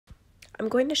I'm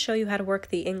going to show you how to work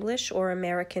the English or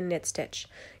American knit stitch.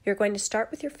 You're going to start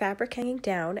with your fabric hanging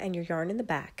down and your yarn in the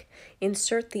back.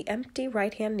 Insert the empty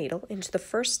right hand needle into the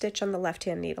first stitch on the left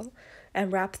hand needle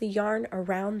and wrap the yarn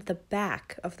around the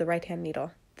back of the right hand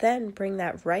needle. Then bring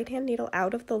that right hand needle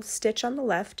out of the stitch on the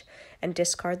left and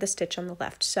discard the stitch on the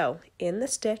left. So in the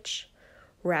stitch,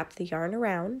 wrap the yarn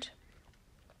around,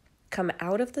 come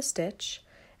out of the stitch,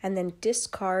 and then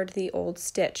discard the old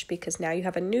stitch because now you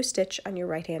have a new stitch on your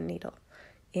right hand needle.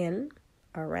 In,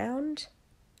 around,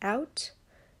 out,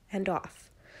 and off.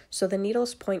 So the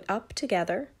needles point up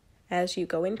together as you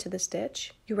go into the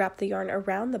stitch. You wrap the yarn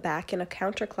around the back in a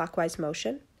counterclockwise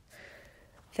motion.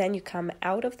 Then you come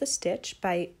out of the stitch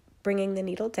by bringing the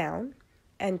needle down,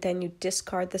 and then you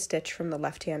discard the stitch from the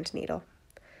left hand needle.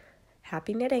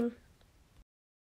 Happy knitting!